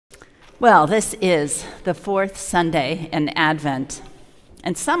Well, this is the fourth Sunday in Advent,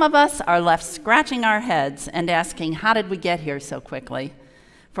 and some of us are left scratching our heads and asking, how did we get here so quickly?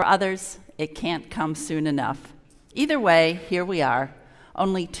 For others, it can't come soon enough. Either way, here we are,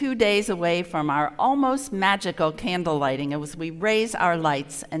 only 2 days away from our almost magical candle lighting as we raise our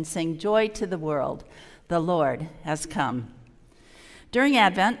lights and sing joy to the world. The Lord has come. During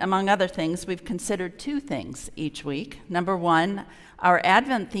Advent, among other things, we've considered two things each week. Number one, our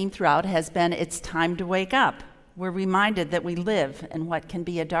Advent theme throughout has been It's Time to Wake Up. We're reminded that we live in what can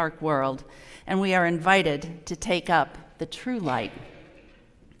be a dark world, and we are invited to take up the true light.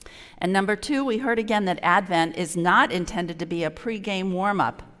 And number two, we heard again that Advent is not intended to be a pre-game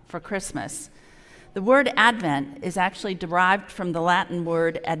warm-up for Christmas. The word Advent is actually derived from the Latin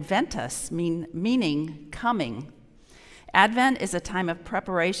word adventus, meaning coming. Advent is a time of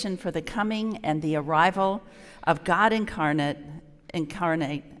preparation for the coming and the arrival of God incarnate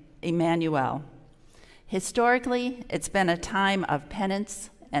Emmanuel. Historically, it's been a time of penance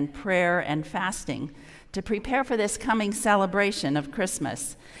and prayer and fasting to prepare for this coming celebration of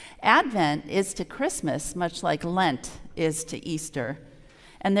Christmas. Advent is to Christmas much like Lent is to Easter.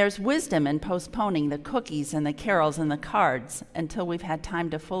 And there's wisdom in postponing the cookies and the carols and the cards until we've had time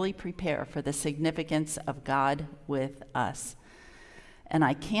to fully prepare for the significance of God with us. And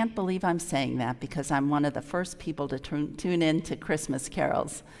I can't believe I'm saying that because I'm one of the first people to tune in to Christmas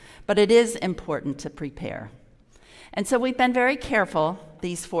carols. But it is important to prepare. And so we've been very careful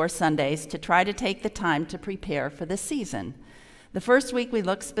these 4 Sundays to try to take the time to prepare for the season. The first week we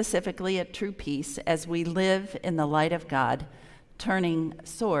looked specifically at true peace as we live in the light of God, turning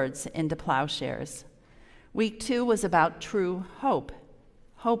swords into plowshares. Week 2 was about true hope.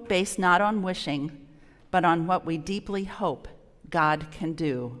 Hope based not on wishing, but on what we deeply hope God can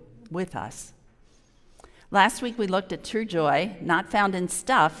do with us. Last week we looked at true joy, not found in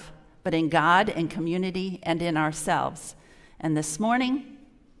stuff, but in God, in community, and in ourselves. And this morning,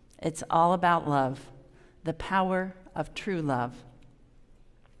 it's all about love, the power of true love.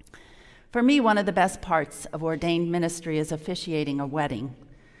 For me, one of the best parts of ordained ministry is officiating a wedding.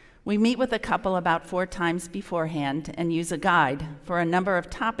 We meet with a couple about 4 times beforehand and use a guide for a number of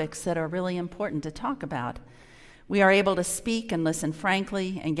topics that are really important to talk about. We are able to speak and listen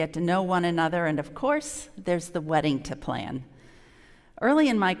frankly and get to know one another, and of course, there's the wedding to plan. Early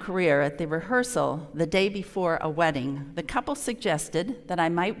in my career, at the rehearsal the day before a wedding, the couple suggested that I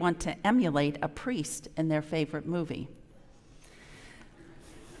might want to emulate a priest in their favorite movie.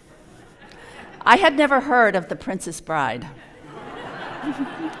 I had never heard of The Princess Bride,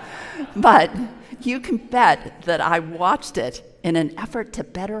 but you can bet that I watched it in an effort to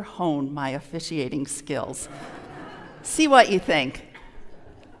better hone my officiating skills. See what you think.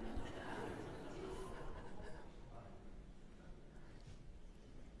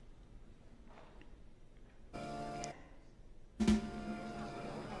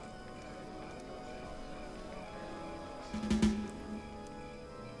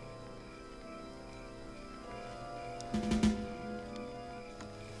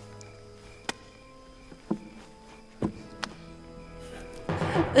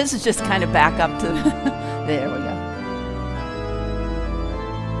 This is just kind of back up to, there we go.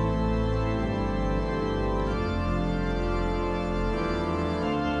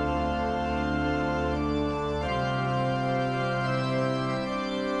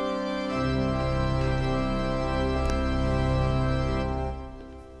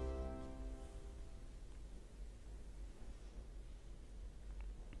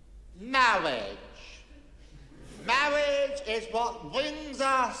 Marriage is what brings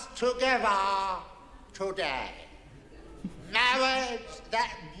us together today. Marriage,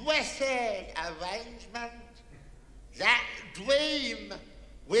 that blessed arrangement, that dream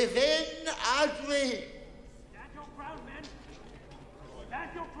within a dream. Stand your ground, men!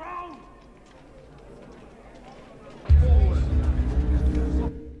 Stand your ground!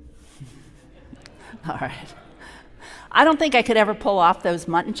 All right. I don't think I could ever pull off those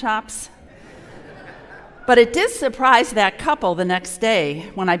mutton chops. But it did surprise that couple the next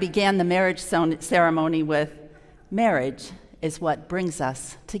day when I began the marriage ceremony with, "Marriage is what brings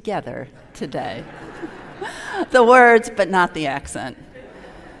us together today." The words, but not the accent.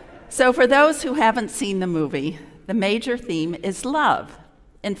 So for those who haven't seen the movie, the major theme is love.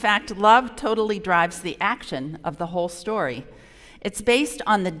 In fact, love totally drives the action of the whole story. It's based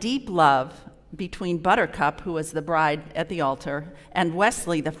on the deep love between Buttercup, who was the bride at the altar, and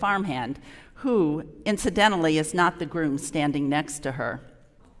Wesley, the farmhand, who, incidentally, is not the groom standing next to her.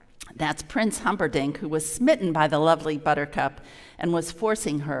 That's Prince Humperdinck, who was smitten by the lovely Buttercup and was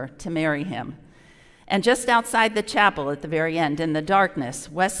forcing her to marry him. And just outside the chapel at the very end, in the darkness,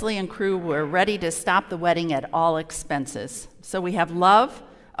 Wesley and crew were ready to stop the wedding at all expenses. So we have love,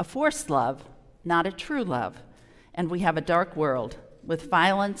 a forced love, not a true love. And we have a dark world with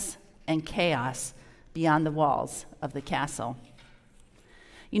violence and chaos beyond the walls of the castle.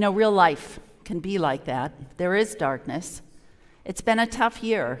 You know, real life can be like that. There is darkness. It's been a tough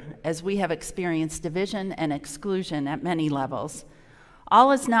year as we have experienced division and exclusion at many levels.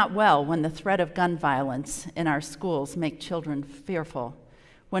 All is not well when the threat of gun violence in our schools make children fearful,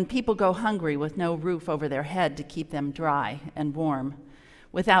 when people go hungry with no roof over their head to keep them dry and warm,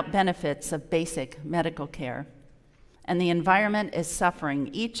 without benefits of basic medical care. And the environment is suffering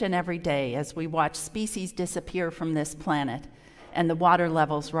each and every day as we watch species disappear from this planet and the water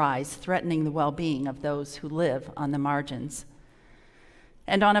levels rise, threatening the well-being of those who live on the margins.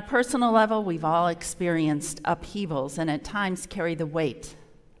 And on a personal level, we've all experienced upheavals and at times carry the weight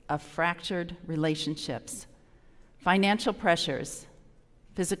of fractured relationships, financial pressures,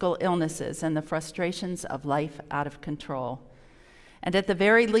 physical illnesses, and the frustrations of life out of control. And at the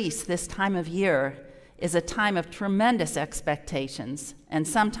very least, this time of year is a time of tremendous expectations, and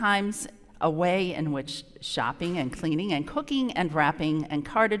sometimes a way in which shopping and cleaning and cooking and wrapping and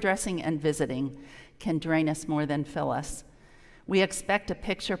card addressing and visiting can drain us more than fill us. We expect a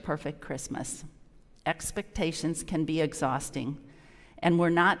picture-perfect Christmas. Expectations can be exhausting, and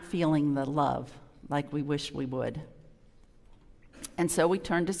we're not feeling the love like we wish we would. And so we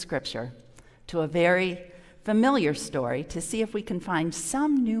turn to Scripture, to a very familiar story, to see if we can find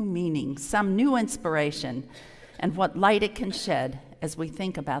some new meaning, some new inspiration, and what light it can shed as we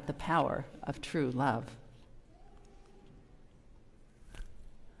think about the power of true love.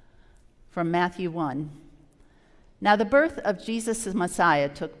 From Matthew 1. Now the birth of Jesus the Messiah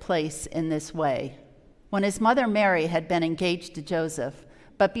took place in this way. When his mother Mary had been engaged to Joseph,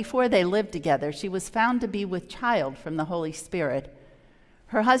 but before they lived together, she was found to be with child from the Holy Spirit.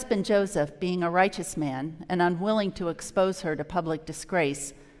 Her husband Joseph, being a righteous man and unwilling to expose her to public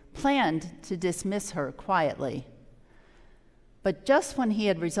disgrace, planned to dismiss her quietly. But just when he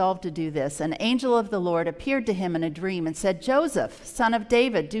had resolved to do this, an angel of the Lord appeared to him in a dream and said, "Joseph, son of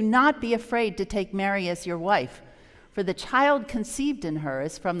David, do not be afraid to take Mary as your wife, for the child conceived in her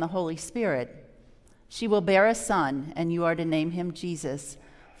is from the Holy Spirit. She will bear a son, and you are to name him Jesus,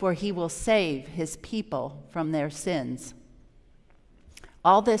 for he will save his people from their sins."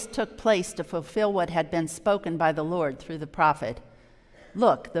 All this took place to fulfill what had been spoken by the Lord through the prophet.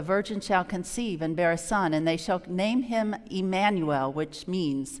 "Look, the virgin shall conceive and bear a son, and they shall name him Emmanuel," which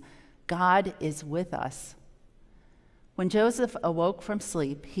means God is with us. When Joseph awoke from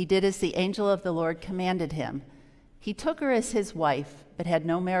sleep, he did as the angel of the Lord commanded him. He took her as his wife, but had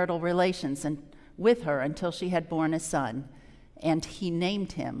no marital relations with her until she had borne a son, and he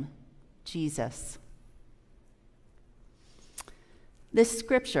named him Jesus. This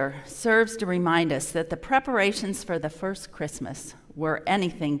scripture serves to remind us that the preparations for the first Christmas were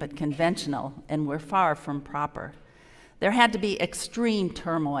anything but conventional and were far from proper. There had to be extreme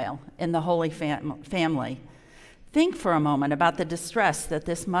turmoil in the Holy Family. Think for a moment about the distress that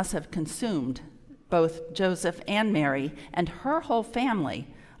this must have consumed both Joseph and Mary and her whole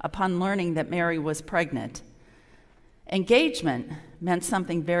family upon learning that Mary was pregnant. Engagement meant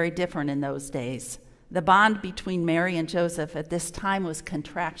something very different in those days. The bond between Mary and Joseph at this time was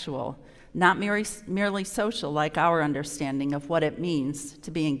contractual, not merely social like our understanding of what it means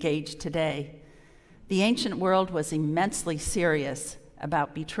to be engaged today. The ancient world was immensely serious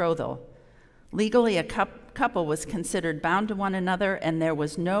about betrothal. Legally, a couple was considered bound to one another, and there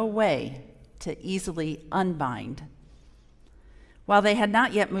was no way to easily unbind. While they had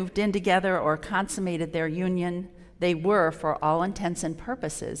not yet moved in together or consummated their union, they were, for all intents and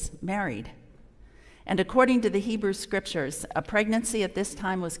purposes, married. And according to the Hebrew scriptures, a pregnancy at this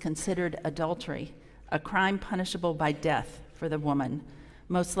time was considered adultery, a crime punishable by death for the woman,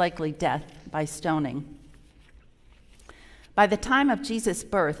 most likely death by stoning. By the time of Jesus'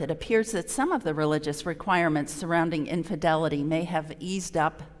 birth, it appears that some of the religious requirements surrounding infidelity may have eased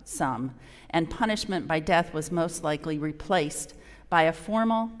up some, and punishment by death was most likely replaced by a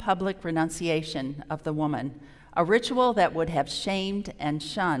formal public renunciation of the woman, a ritual that would have shamed and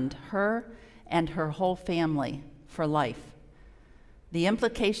shunned her and her whole family for life. The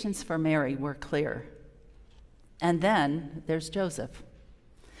implications for Mary were clear. And then there's Joseph.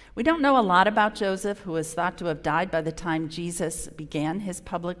 We don't know a lot about Joseph, who is thought to have died by the time Jesus began his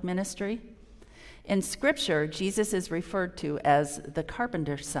public ministry. In Scripture, Jesus is referred to as the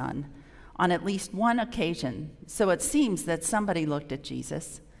carpenter's son on at least one occasion, so it seems that somebody looked at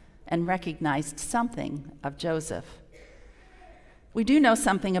Jesus and recognized something of Joseph. We do know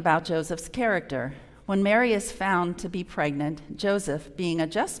something about Joseph's character. When Mary is found to be pregnant, Joseph, being a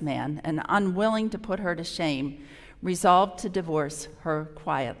just man and unwilling to put her to shame, resolved to divorce her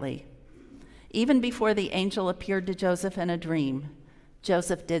quietly. Even before the angel appeared to Joseph in a dream,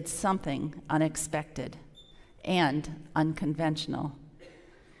 Joseph did something unexpected and unconventional.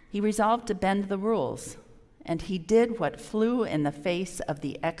 He resolved to bend the rules, and he did what flew in the face of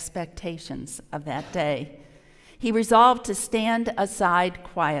the expectations of that day. He resolved to stand aside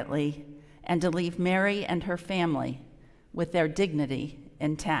quietly and to leave Mary and her family with their dignity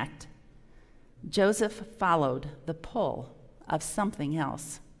intact. Joseph followed the pull of something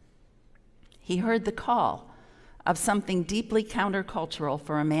else. He heard the call of something deeply countercultural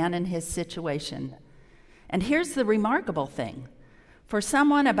for a man in his situation. And here's the remarkable thing. For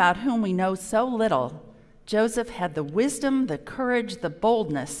someone about whom we know so little, Joseph had the wisdom, the courage, the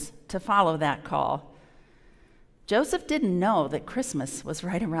boldness to follow that call. Joseph didn't know that Christmas was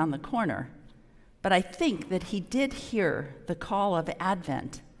right around the corner, but I think that he did hear the call of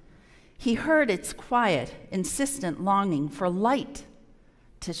Advent. He heard its quiet, insistent longing for light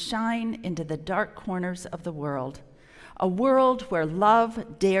to shine into the dark corners of the world, a world where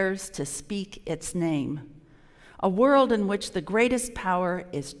love dares to speak its name, a world in which the greatest power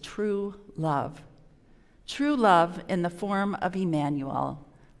is true love in the form of Emmanuel.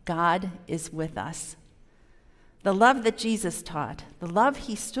 God is with us. The love that Jesus taught, the love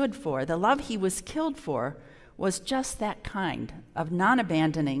he stood for, the love he was killed for, was just that kind of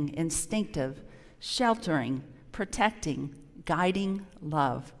non-abandoning, instinctive, sheltering, protecting, guiding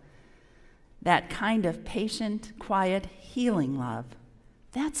love. That kind of patient, quiet, healing love.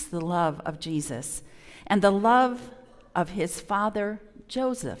 That's the love of Jesus, and the love of his father,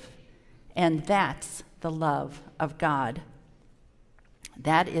 Joseph. And that's the love of God.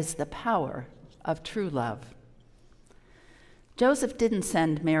 That is the power of true love. Joseph didn't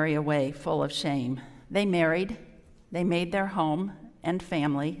send Mary away full of shame. They married, they made their home and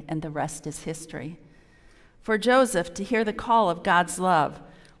family, and the rest is history. For Joseph, to hear the call of God's love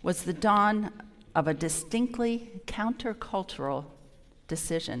was the dawn of a distinctly countercultural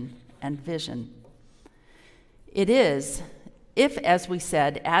decision and vision. It is, if, as we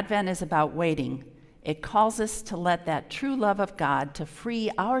said, Advent is about waiting, it calls us to let that true love of God to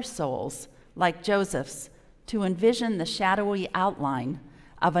free our souls, like Joseph's, to envision the shadowy outline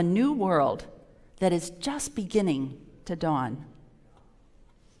of a new world that is just beginning to dawn.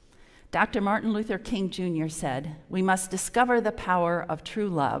 Dr. Martin Luther King Jr. said, "We must discover the power of true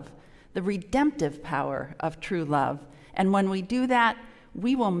love, the redemptive power of true love, and when we do that,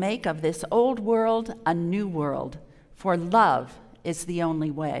 we will make of this old world a new world, for love is the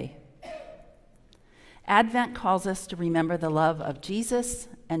only way." Advent calls us to remember the love of Jesus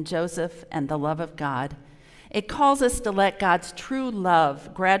and Joseph and the love of God. It calls us to let God's true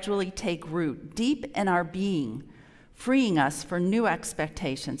love gradually take root deep in our being, freeing us for new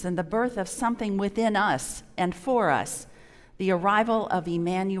expectations and the birth of something within us and for us, the arrival of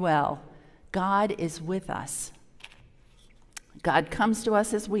Emmanuel. God is with us. God comes to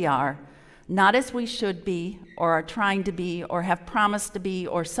us as we are, not as we should be or are trying to be or have promised to be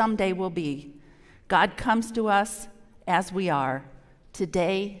or someday will be. God comes to us as we are,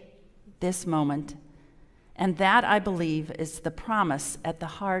 today, this moment. And that, I believe, is the promise at the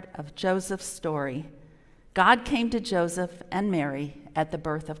heart of Joseph's story. God came to Joseph and Mary at the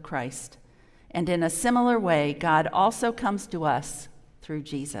birth of Christ. And in a similar way, God also comes to us through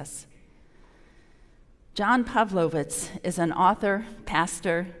Jesus. John Pavlovitz is an author,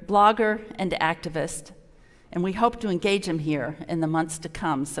 pastor, blogger, and activist, and we hope to engage him here in the months to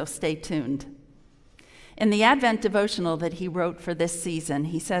come, so stay tuned. In the Advent devotional that he wrote for this season,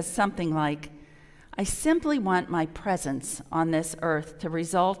 he says something like, "I simply want my presence on this earth to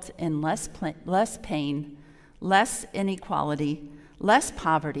result in less pain, less inequality, less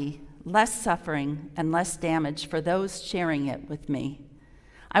poverty, less suffering, and less damage for those sharing it with me.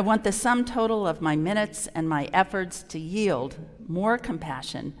 I want the sum total of my minutes and my efforts to yield more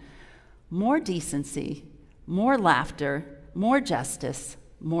compassion, more decency, more laughter, more justice,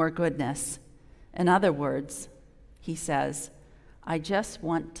 more goodness. In other words," he says, "I just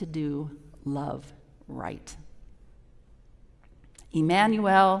want to do love right."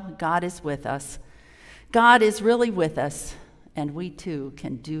 Emmanuel, God is with us. God is really with us, and we too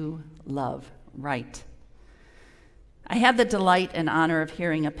can do love right. I had the delight and honor of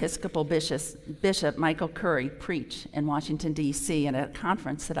hearing Episcopal Bishop Michael Curry preach in Washington, D.C. at a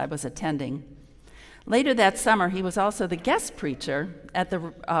conference that I was attending. Later that summer, he was also the guest preacher at the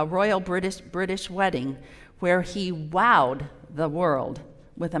Royal British Wedding, where he wowed the world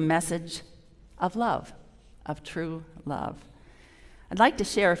with a message of love, of true love. I'd like to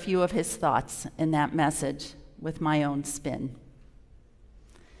share a few of his thoughts in that message with my own spin.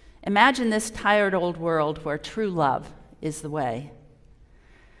 Imagine this tired old world where true love is the way.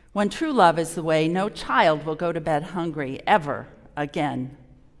 When true love is the way, no child will go to bed hungry ever again.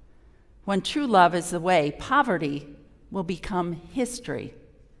 When true love is the way, poverty will become history.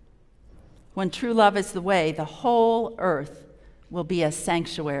 When true love is the way, the whole earth will be a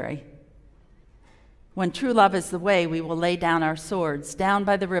sanctuary. When true love is the way, we will lay down our swords down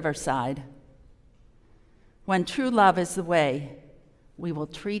by the riverside. When true love is the way, we will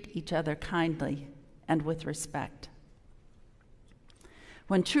treat each other kindly and with respect.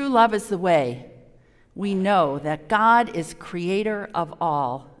 When true love is the way, we know that God is creator of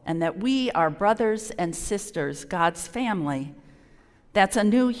all and that we are brothers and sisters, God's family. That's a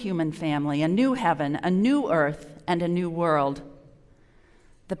new human family, a new heaven, a new earth, and a new world.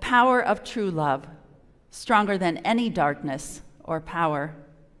 The power of true love, stronger than any darkness or power.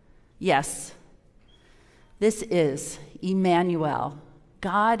 Yes, this is Emmanuel.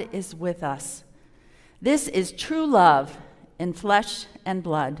 God is with us. This is true love in flesh and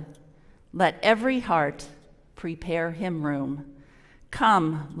blood. Let every heart prepare him room.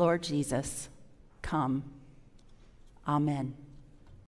 Come, Lord Jesus, come. Amen.